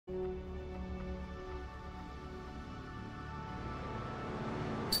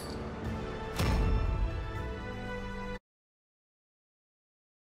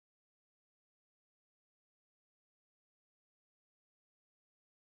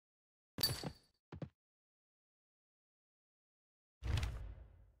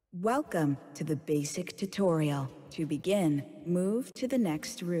Welcome to the basic tutorial. To begin, move to the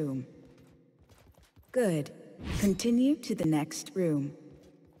next room. Good. Continue to the next room.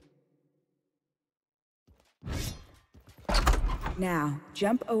 Now,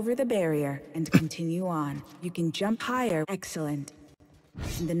 jump over the barrier and continue on. You can jump higher. Excellent.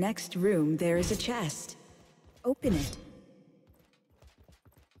 In the next room, there is a chest. Open it.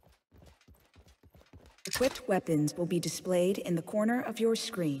 Equipped weapons will be displayed in the corner of your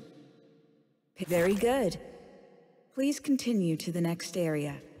screen. Very good. Please continue to the next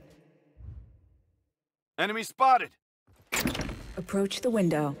area. Enemy spotted! Approach the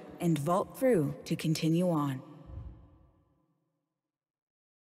window and vault through to continue on.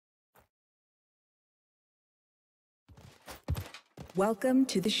 Welcome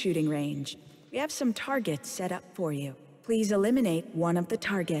to the shooting range. We have some targets set up for you. Please eliminate one of the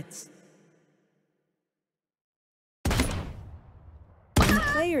targets. When the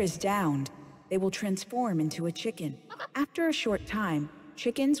player is downed, they will transform into a chicken. After a short time,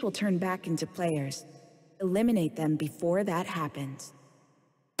 chickens will turn back into players. Eliminate them before that happens.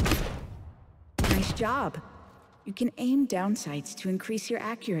 Nice job. You can aim down sights to increase your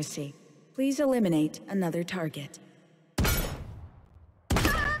accuracy. Please eliminate another target.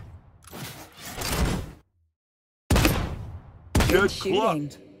 Good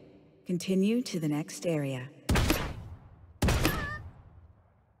shooting. Continue to the next area.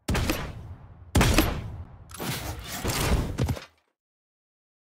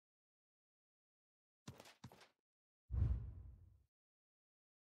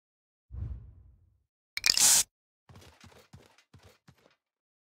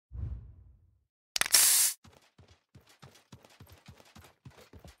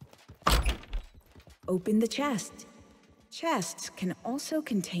 Open the chest. Chests can also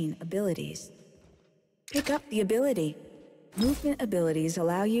contain abilities. Pick up the ability. Movement abilities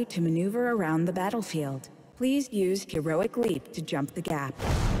allow you to maneuver around the battlefield. Please use Heroic Leap to jump the gap.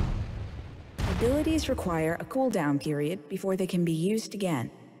 Abilities require a cooldown period before they can be used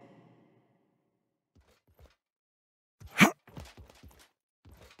again.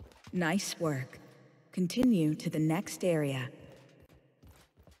 Nice work. Continue to the next area.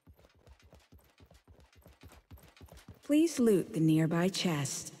 Please loot the nearby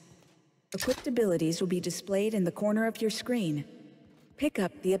chest. Equipped abilities will be displayed in the corner of your screen. Pick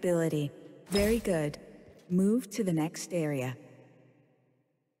up the ability. Very good. Move to the next area.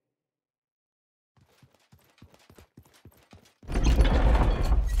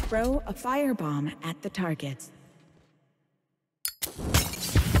 Throw a firebomb at the targets.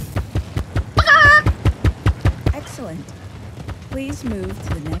 Excellent. Please move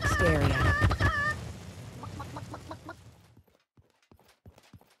to the next area.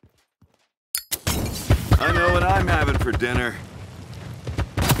 I know what I'm having for dinner.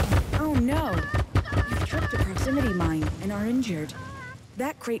 Oh no! You've tripped a proximity mine and are injured.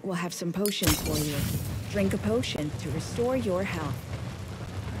 That crate will have some potions for you. Drink a potion to restore your health.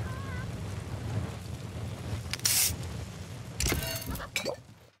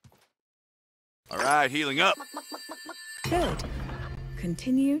 All right, healing up. Good.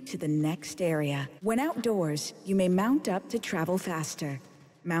 Continue to the next area. When outdoors, you may mount up to travel faster.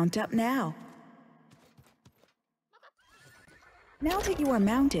 Mount up now. Now that you are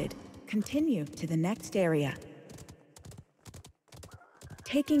mounted, continue to the next area.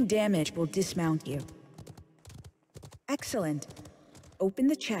 Taking damage will dismount you. Excellent. Open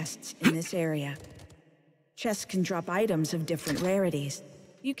the chests in this area. Chests can drop items of different rarities.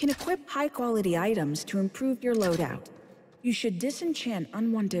 You can equip high-quality items to improve your loadout. You should disenchant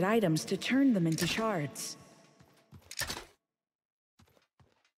unwanted items to turn them into shards.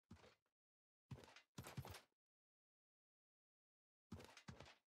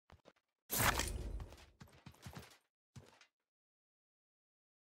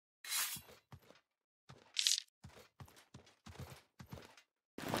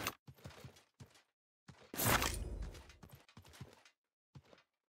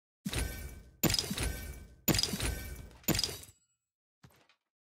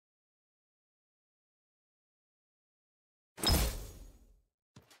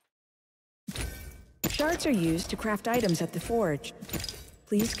 Shards are used to craft items at the forge.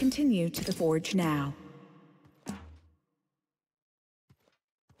 Please continue to the forge now.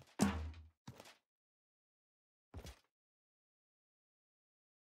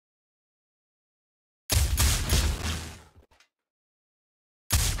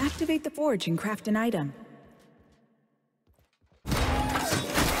 Activate the forge and craft an item.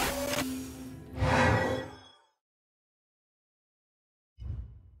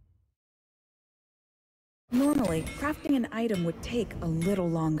 Normally, crafting an item would take a little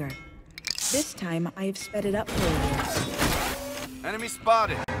longer. This time, I have sped it up for you. Enemy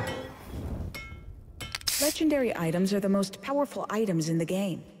spotted. Legendary items are the most powerful items in the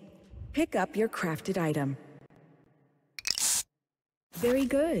game. Pick up your crafted item. Very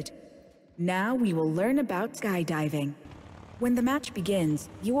good. Now we will learn about skydiving. When the match begins,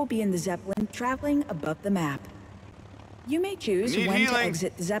 you will be in the Zeppelin traveling above the map. You may choose when to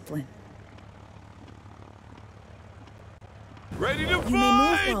exit the Zeppelin. Ready to You may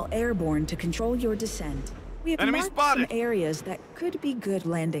move while airborne to control your descent. We have marked some areas that could be good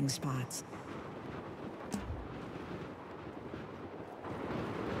landing spots.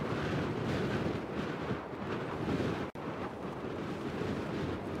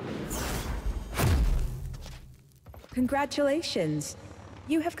 Congratulations!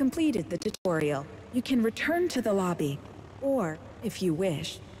 You have completed the tutorial. You can return to the lobby, or, if you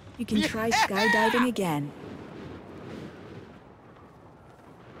wish, you can try skydiving again.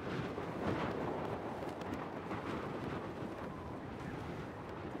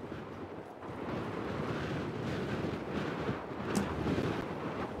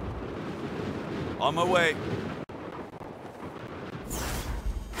 On my way.